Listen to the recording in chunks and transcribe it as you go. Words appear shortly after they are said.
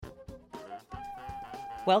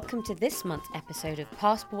Welcome to this month's episode of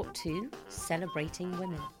Passport 2, Celebrating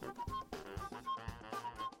Women.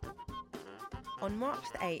 On March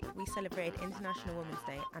the 8th, we celebrated International Women's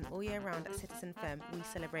Day, and all year round at Citizen Femme, we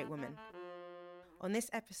celebrate women. On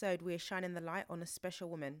this episode, we are shining the light on a special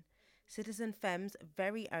woman, Citizen Femme's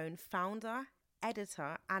very own founder,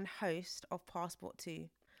 editor, and host of Passport 2.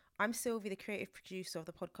 I'm Sylvie, the creative producer of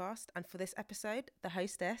the podcast, and for this episode, the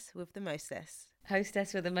hostess with the mostess.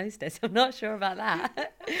 Hostess with the mostess. I'm not sure about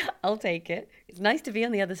that. I'll take it. It's nice to be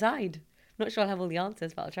on the other side. Not sure I'll have all the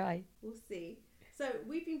answers, but I'll try. We'll see. So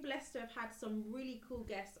we've been blessed to have had some really cool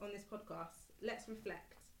guests on this podcast. Let's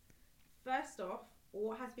reflect. First off,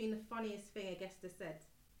 what has been the funniest thing a guest has said?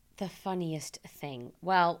 The funniest thing.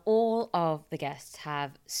 Well, all of the guests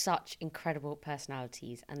have such incredible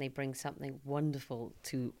personalities and they bring something wonderful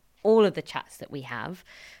to all of the chats that we have.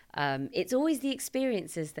 It's always the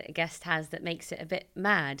experiences that a guest has that makes it a bit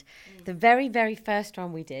mad. The very, very first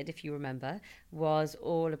one we did, if you remember, was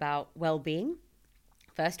all about well-being.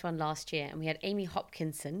 First one last year. And we had Amy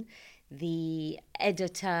Hopkinson, the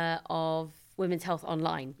editor of Women's Health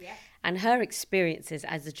Online, and her experiences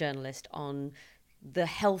as a journalist on the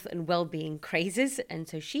health and well-being crazes. And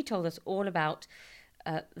so she told us all about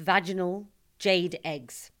vaginal jade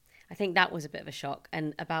eggs. I think that was a bit of a shock.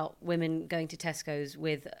 And about women going to Tesco's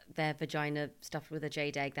with their vagina stuffed with a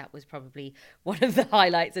jade egg. That was probably one of the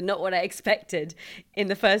highlights and not what I expected in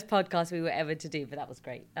the first podcast we were ever to do. But that was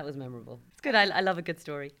great. That was memorable. It's good. I love a good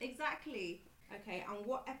story. Exactly. Okay, and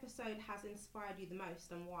what episode has inspired you the most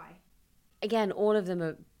and why? Again, all of them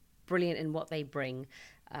are brilliant in what they bring.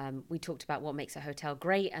 We talked about what makes a hotel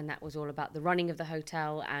great, and that was all about the running of the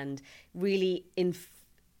hotel and really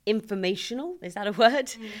informational. Is that a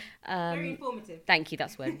word? Very informative. Thank you,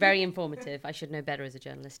 that's a word. Very informative. I should know better as a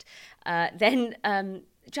journalist. Then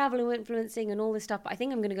travel influencing and all this stuff. But I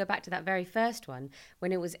think I'm going to go back to that very first one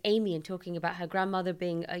when it was Amy and talking about her grandmother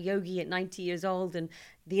being a yogi at 90 years old and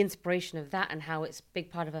the inspiration of that and how it's a big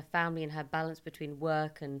part of her family and her balance between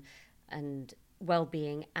work and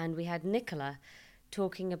well-being. And we had Nicola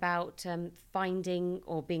talking about finding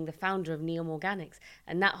or being the founder of Neom Organics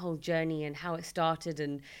and that whole journey and how it started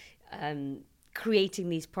and creating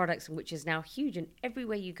these products, which is now huge. And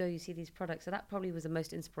everywhere you go, you see these products. So that probably was the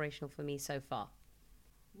most inspirational for me so far.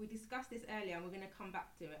 We discussed this earlier and we're going to come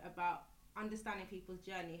back to it about understanding people's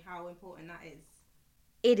journey, how important that is.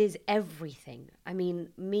 It is everything. I mean,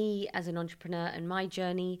 me as an entrepreneur and my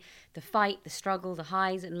journey, the fight, the struggle, the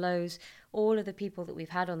highs and lows, all of the people that we've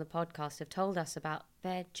had on the podcast have told us about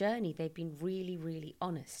their journey. They've been really, really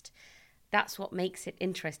honest. That's what makes it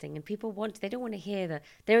interesting. And people they don't want to hear that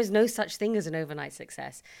there is no such thing as an overnight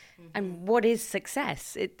success. Mm-hmm. And what is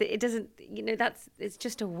success? It doesn't, it's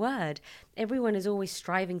just a word. Everyone is always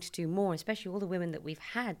striving to do more, especially all the women that we've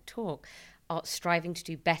had talk are striving to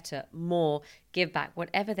do better, more, give back,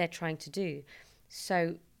 whatever they're trying to do.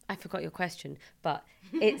 So I forgot your question, but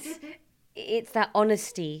it's that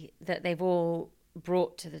honesty that they've all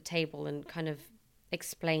brought to the table and kind of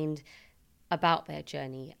explained about their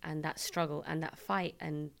journey and that struggle and that fight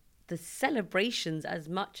and the celebrations as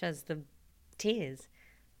much as the tears.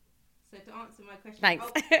 So to answer my question, thanks.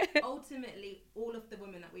 Ultimately, all of the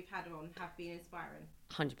women that we've had on have been inspiring.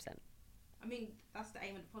 100%. I mean, that's the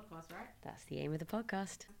aim of the podcast, right? That's the aim of the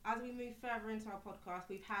podcast. As we move further into our podcast,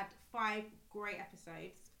 we've had 5 great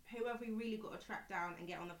episodes. Who have we really got to track down and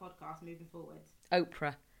get on the podcast moving forward?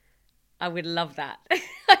 Oprah. I would love that.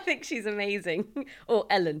 I think she's amazing. Or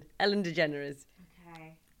Ellen DeGeneres.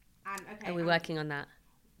 Okay. And we're working on that.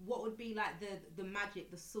 What would be like the magic,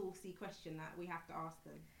 the saucy question that we have to ask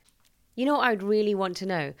them? You know what I would really want to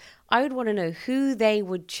know? I would want to know who they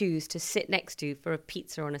would choose to sit next to for a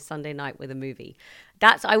pizza on a Sunday night with a movie.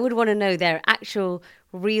 I would want to know their actual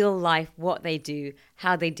real life, what they do,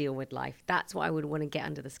 how they deal with life. That's what I would want to get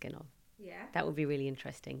under the skin of. Yeah. That would be really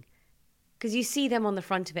interesting. Because you see them on the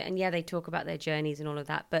front of it and they talk about their journeys and all of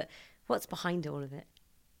that, but what's behind all of it?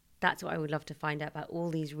 That's what I would love to find out about all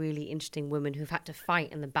these really interesting women who've had to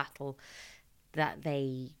fight in the battle that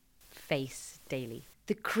they face daily.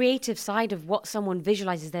 The creative side of what someone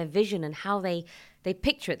visualizes their vision and how they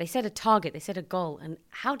picture it. They set a target, they set a goal, and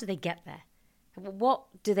how do they get there? What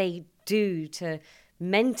do they do to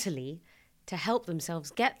mentally to help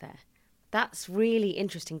themselves get there? That's really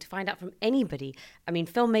interesting to find out from anybody. I mean,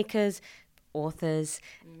 filmmakers, authors,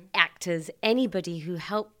 actors, anybody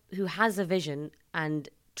who has a vision and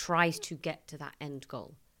tries to get to that end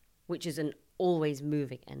goal, which is an always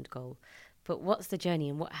moving end goal. But what's the journey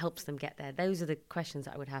and what helps them get there? Those are the questions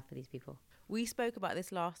that I would have for these people. We spoke about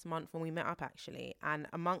this last month when we met up, actually, and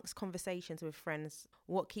amongst conversations with friends,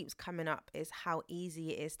 what keeps coming up is how easy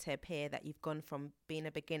it is to appear that you've gone from being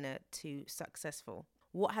a beginner to successful.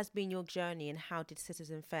 What has been your journey and how did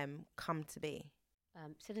Citizen Femme come to be?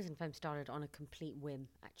 Citizen Femme started on a complete whim,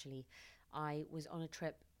 actually. I was on a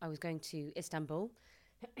trip. I was going to Istanbul.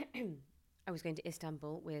 I was going to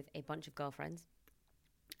Istanbul with a bunch of girlfriends,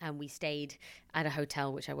 and we stayed at a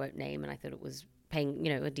hotel, which I won't name, and I thought it was paying,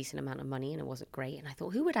 a decent amount of money, and it wasn't great. And I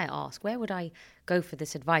thought, who would I ask? Where would I go for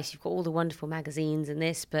this advice? You've got all the wonderful magazines and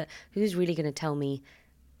this, but who's really going to tell me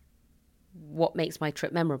what makes my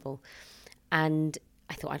trip memorable? And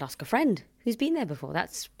I thought I'd ask a friend who's been there before.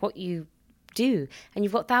 That's what you do. And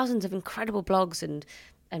you've got thousands of incredible blogs and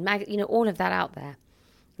all of that out there.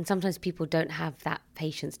 And sometimes people don't have that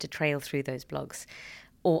patience to trail through those blogs,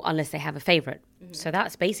 or unless they have a favorite. Mm-hmm. So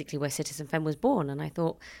that's basically where Citizen Femme was born. And I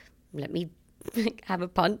thought, let me have a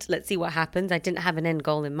punt. Let's see what happens. I didn't have an end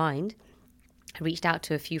goal in mind. I reached out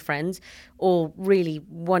to a few friends, all really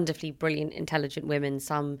wonderfully brilliant, intelligent women,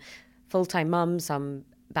 some full-time mums, some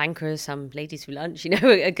bankers, some ladies who lunch,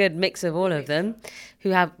 a good mix of all of them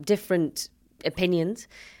who have different opinions.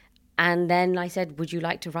 And then I said, would you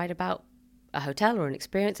like to write about a hotel or an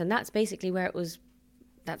experience? And that's basically where it was.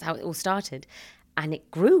 That's how it all started. And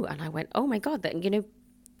it grew. And I went, oh my God, that,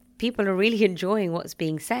 people are really enjoying what's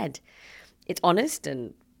being said. It's honest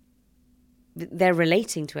and they're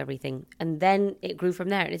relating to everything. And then it grew from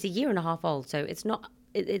there. And it's a year and a half old. So it's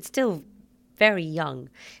still very young.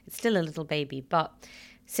 It's still a little baby. But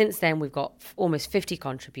since then, we've got almost 50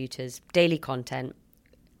 contributors, daily content,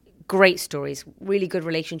 great stories, really good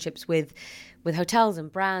relationships with hotels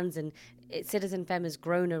and brands. And Citizen Femme has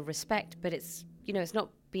grown a respect, but it's not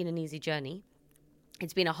been an easy journey.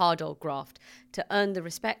 It's been a hard old graft to earn the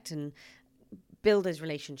respect and build those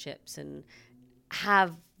relationships and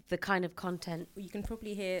have the kind of content. You can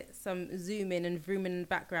probably hear some zooming and vrooming in the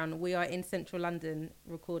background. We are in central London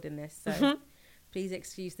recording this, so please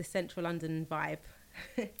excuse the central London vibe.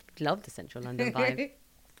 Love the central London vibe.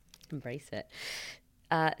 Embrace it.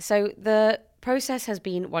 So the process has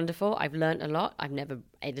been wonderful. I've learned a lot. I've never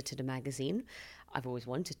edited a magazine. I've always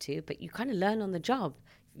wanted to, but you kind of learn on the job.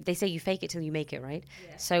 They say you fake it till you make it, right?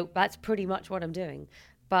 Yeah. So that's pretty much what I'm doing.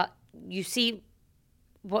 But you see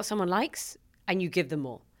what someone likes and you give them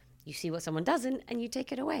more. You see what someone doesn't and you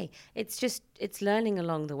take it away. It's learning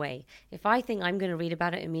along the way. If I think I'm going to read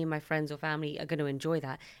about it and me and my friends or family are going to enjoy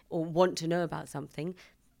that or want to know about something,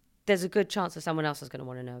 there's a good chance that someone else is going to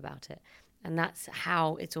want to know about it. And that's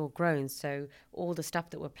how it's all grown. So all the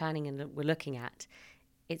stuff that we're planning and we're looking at,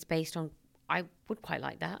 it's based on, I would quite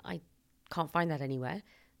like that. I can't find that anywhere.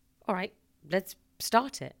 All right, let's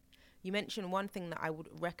start it. You mentioned one thing that I would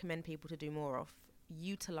recommend people to do more of.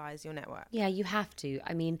 Utilize your network. Yeah, you have to.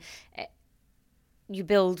 I mean, you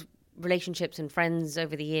build relationships and friends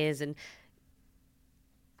over the years, and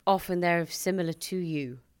often they're similar to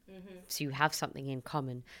you. Mm-hmm. So you have something in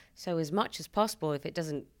common. So as much as possible, if it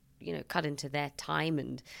doesn't, cut into their time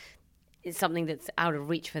and it's something that's out of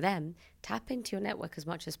reach for them, tap into your network as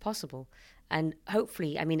much as possible. And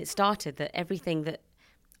hopefully, it started that everything that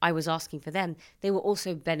I was asking for them, they were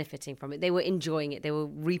also benefiting from it. They were enjoying it. They were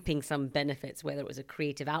reaping some benefits, whether it was a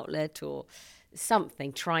creative outlet or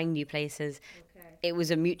something, trying new places. Okay. It was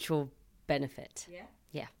a mutual benefit. Yeah?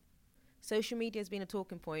 Yeah. Social media has been a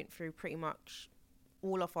talking point through pretty much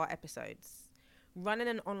all of our episodes. Running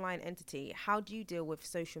an online entity, how do you deal with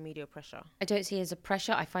social media pressure? I don't see it as a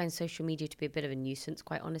pressure. I find social media to be a bit of a nuisance,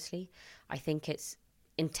 quite honestly. I think it's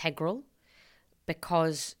integral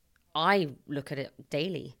because I look at it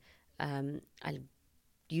daily. I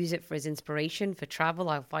use it as inspiration for travel.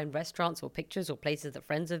 I'll find restaurants or pictures or places that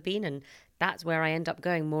friends have been, and that's where I end up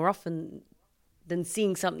going more often than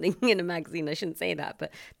seeing something in a magazine. I shouldn't say that,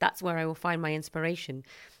 but that's where I will find my inspiration.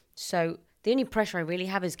 So the only pressure I really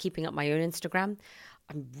have is keeping up my own Instagram.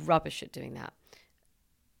 I'm rubbish at doing that.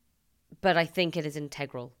 But I think it is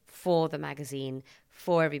integral for the magazine,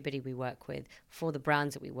 for everybody we work with, for the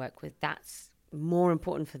brands that we work with. That's more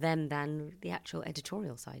important for them than the actual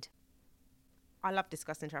editorial side. I love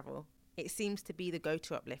discussing travel. It seems to be the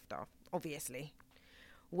go-to uplifter, obviously.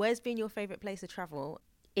 Where's been your favourite place to travel?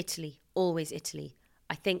 Italy, always Italy.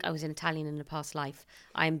 I think I was an Italian in a past life.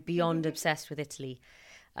 I'm beyond obsessed with Italy.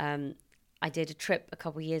 I did a trip a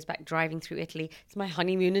couple of years back driving through Italy. It's my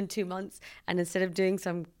honeymoon in 2 months. And instead of doing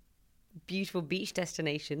some beautiful beach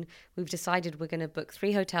destination, we've decided we're going to book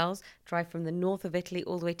 3 hotels, drive from the north of Italy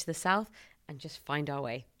all the way to the south and just find our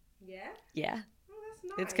way. Yeah? Yeah. Oh, that's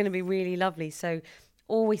nice. It's going to be really lovely. So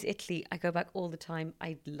always Italy. I go back all the time.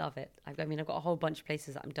 I love it. I've got a whole bunch of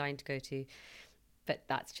places that I'm dying to go to. But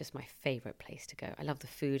that's just my favourite place to go. I love the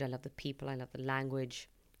food, I love the people, I love the language.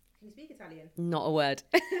 Can you speak Italian? Not a word.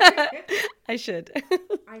 I should.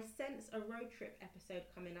 I sense a road trip episode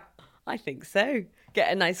coming up. I think so. Get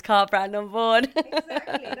a nice car brand on board.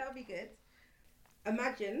 Exactly, that would be good.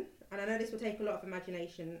 Imagine, and I know this will take a lot of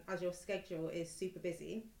imagination as your schedule is super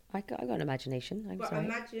busy. I got an imagination. But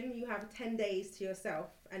imagine you have 10 days to yourself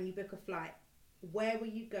and you book a flight. Where will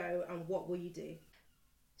you go and what will you do?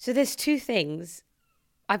 So there's two things.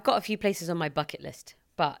 I've got a few places on my bucket list,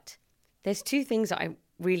 but there's two things that I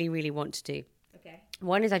really, really want to do. Okay.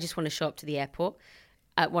 One is I just want to show up to the airport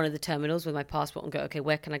at one of the terminals with my passport and go, okay,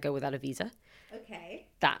 where can I go without a visa? Okay.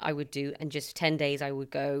 That I would do. And just 10 days I would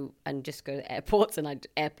go and just go to airports and I'd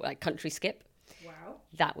country skip. Wow.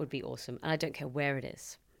 That would be awesome. And I don't care where it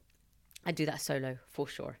is. I do that solo for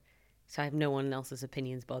sure. So I have no one else's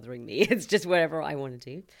opinions bothering me. It's just wherever I want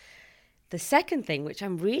to do. The second thing, which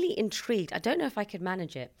I'm really intrigued, I don't know if I could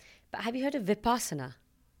manage it, but have you heard of Vipassana?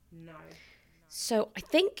 No. So I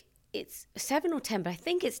think it's 7 or 10, but I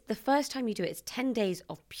think it's the first time you do it, it's 10 days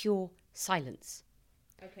of pure silence.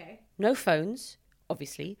 Okay. No phones,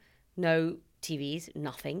 obviously, no TVs,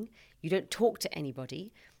 nothing. You don't talk to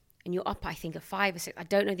anybody. And you're up, I think, at 5 or 6. I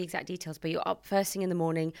don't know the exact details, but you're up first thing in the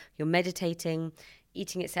morning. You're meditating,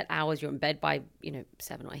 eating at set hours. You're in bed by,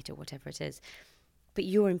 7 or 8 or whatever it is. But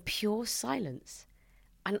you're in pure silence.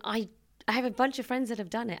 And I have a bunch of friends that have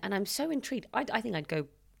done it, and I'm so intrigued. I think I'd go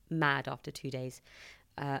mad after 2 days.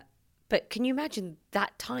 But can you imagine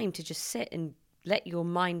that time to just sit and let your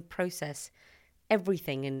mind process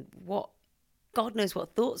everything and what God knows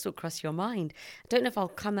what thoughts will cross your mind. I don't know if I'll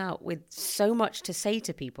come out with so much to say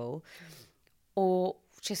to people or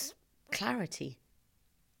just clarity.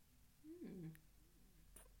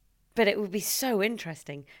 But it would be so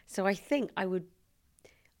interesting. So I think I would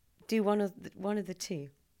do one of the two.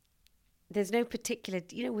 There's no particular,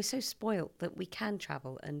 we're so spoilt that we can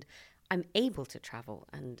travel and I'm able to travel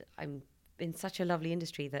and I'm in such a lovely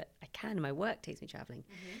industry that I can. My work takes me traveling.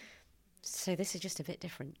 Mm-hmm. So this is just a bit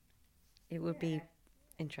different. It would be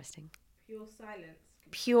interesting. Pure silence.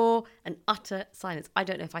 Pure and utter silence. I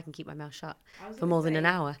don't know if I can keep my mouth shut for more than an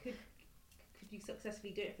hour. Could you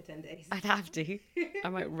successfully do it for 10 days? I'd have to. I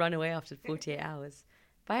might run away after 48 hours.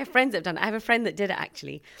 But I have friends that have done it. I have a friend that did it,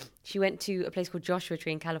 actually. She went to a place called Joshua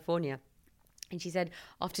Tree in California. And she said,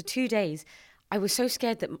 after 2 days, I was so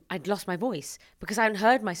scared that I'd lost my voice because I hadn't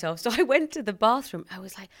heard myself. So I went to the bathroom. I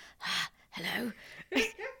was like, hello?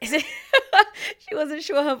 Is it? She wasn't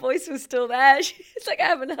sure her voice was still there. She's like, I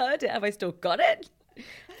haven't heard it. Have I still got it?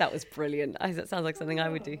 That was brilliant. That sounds like something I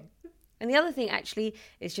would do. And the other thing actually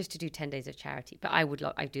is just to do 10 days of charity. But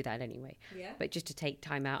I'd do that anyway. Yeah. But just to take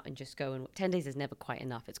time out and just go 10 days is never quite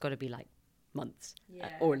enough. It's got to be like months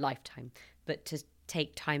or a lifetime. But to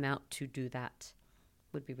take time out to do that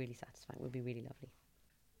would be really satisfying, would be really lovely.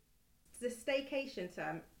 The staycation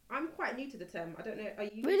term. I'm quite new to the term. I don't know. Are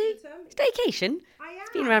you really? new to the term? Staycation? I am.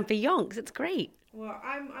 It's been around for yonks. It's great. Well,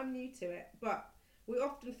 I'm new to it, but we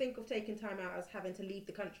often think of taking time out as having to leave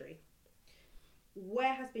the country.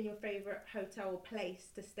 Where has been your favourite hotel or place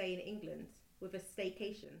to stay in England with a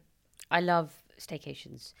staycation? I love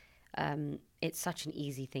staycations. It's such an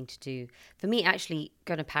easy thing to do. For me, actually,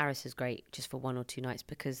 going to Paris is great just for 1 or 2 nights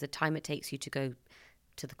because the time it takes you to go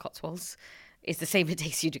to the Cotswolds is the same it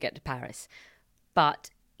takes you to get to Paris. But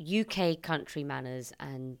UK country manners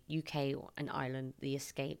and UK and Ireland, the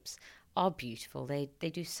escapes are beautiful. They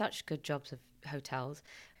do such good jobs of hotels.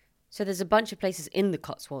 So there's a bunch of places in the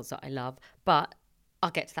Cotswolds that I love, but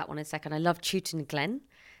I'll get to that one in a second. I love Chewton Glen.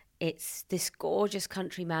 It's this gorgeous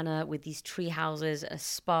country manor with these tree houses, a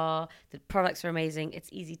spa. The products are amazing. It's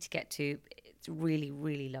easy to get to. It's really,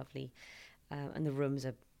 really lovely. And the rooms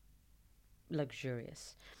are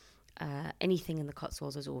luxurious. Anything in the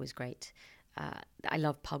Cotswolds is always great. I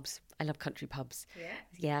love pubs. I love country pubs.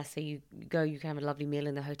 Yeah, so you go, you can have a lovely meal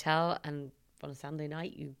in the hotel, and on a Sunday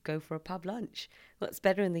night you go for a pub lunch. What's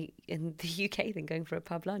better in the UK than going for a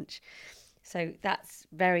pub lunch? So that's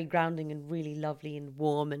very grounding and really lovely and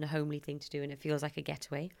warm and a homely thing to do, and it feels like a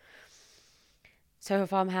getaway. Soho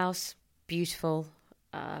Farmhouse, beautiful.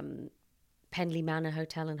 Penley Manor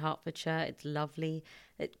Hotel in Hertfordshire, it's lovely.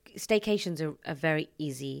 Staycations are very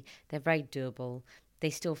easy. They're very doable. They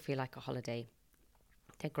still feel like a holiday.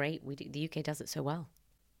 They're great. The UK does it so well.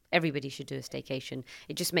 Everybody should do a staycation.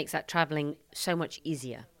 It just makes that travelling so much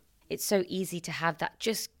easier. It's so easy to have that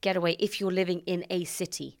just getaway if you're living in a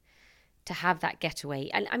city, to have that getaway.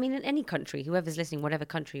 And I mean, in any country, whoever's listening, whatever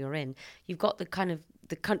country you're in, you've got the kind of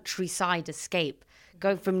the countryside escape.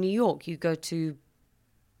 Going from New York, you go to,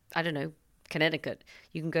 I don't know, Connecticut.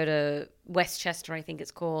 You can go to Westchester, I think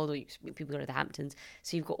it's called, or people go to the Hamptons.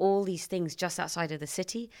 So you've got all these things just outside of the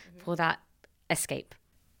city for that escape.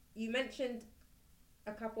 You mentioned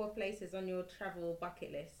a couple of places on your travel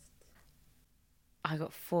bucket list. I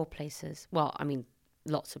got 4 places. Well, I mean,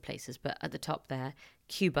 lots of places, but at the top there,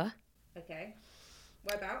 Cuba. Okay.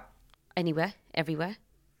 Where about? Anywhere, everywhere.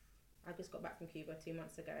 I just got back from Cuba 2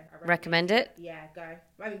 months ago. I Recommend it? Yeah, go.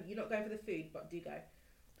 I mean, you're not going for the food, but do go.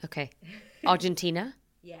 Okay. Argentina.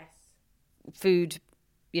 Yes. Food,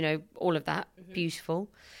 all of that. Beautiful.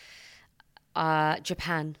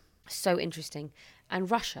 Japan. So interesting. And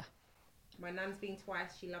Russia. My nan's been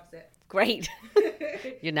twice. She loves it. Great.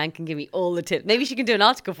 Your nan can give me all the tips. Maybe she can do an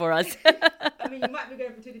article for us. I mean, you might be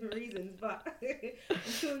going for 2 different reasons, but I'm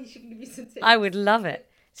sure she can give you some tips. I would love it.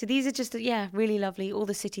 So these are just, really lovely. All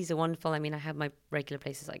the cities are wonderful. I mean, I have my regular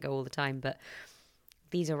places I go all the time, but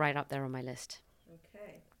these are right up there on my list.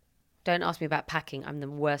 Okay. Don't ask me about packing. I'm the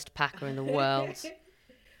worst packer in the world.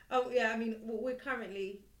 Oh, yeah. I mean, we're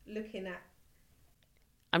currently looking at...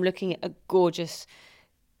 I'm looking at a gorgeous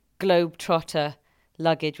Globetrotter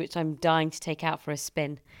luggage, which I'm dying to take out for a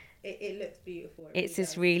spin. It looks beautiful. It's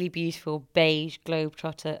this really beautiful beige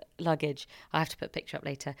Globetrotter luggage. I have to put a picture up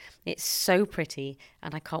later. It's so pretty,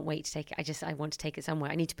 and I can't wait to take it. I want to take it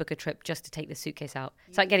somewhere. I need to book a trip just to take the suitcase out.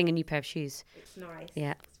 It's like getting a new pair of shoes. It's nice.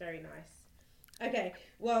 Yeah. It's very nice. Okay,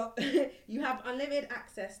 well, you have unlimited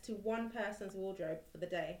access to one person's wardrobe for the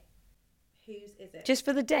day. Whose is it? Just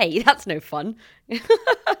for the day? That's no fun. I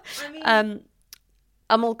mean...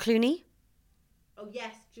 Amal Clooney. Oh,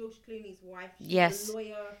 yes, George Clooney's wife. She's yes. a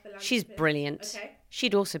lawyer, philanthropist. She's brilliant. Okay.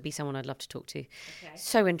 She'd also be someone I'd love to talk to. Okay.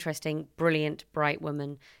 So interesting, brilliant, bright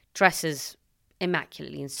woman. Dresses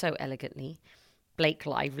immaculately and so elegantly. Blake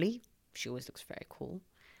Lively. She always looks very cool.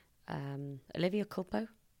 Olivia Culpo.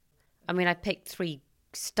 I mean, I picked 3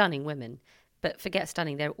 stunning women, but forget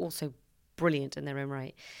stunning. They're also brilliant in their own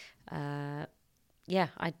right.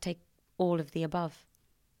 I'd take all of the above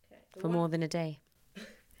for more than a day.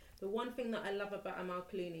 The one thing that I love about Amal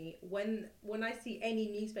Clooney, when I see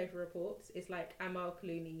any newspaper reports, it's like Amal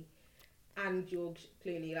Clooney and George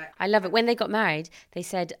Clooney. Like, I love it. When they got married, they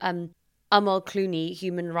said Amal Clooney,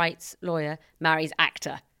 human rights lawyer, marries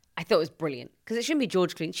actor. I thought it was brilliant because it shouldn't be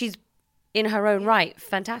George Clooney. She's in her own right.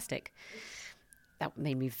 Fantastic. That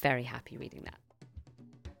made me very happy reading that.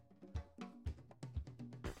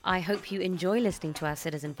 I hope you enjoy listening to our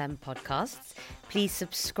Citizen Femme podcasts. Please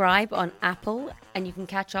subscribe on Apple and you can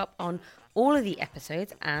catch up on all of the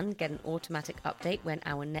episodes and get an automatic update when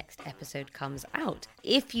our next episode comes out.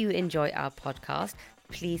 If you enjoy our podcast,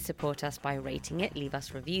 please support us by rating it, leave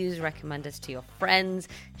us reviews, recommend us to your friends,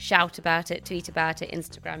 shout about it, tweet about it,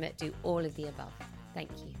 Instagram it, do all of the above. Thank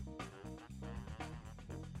you.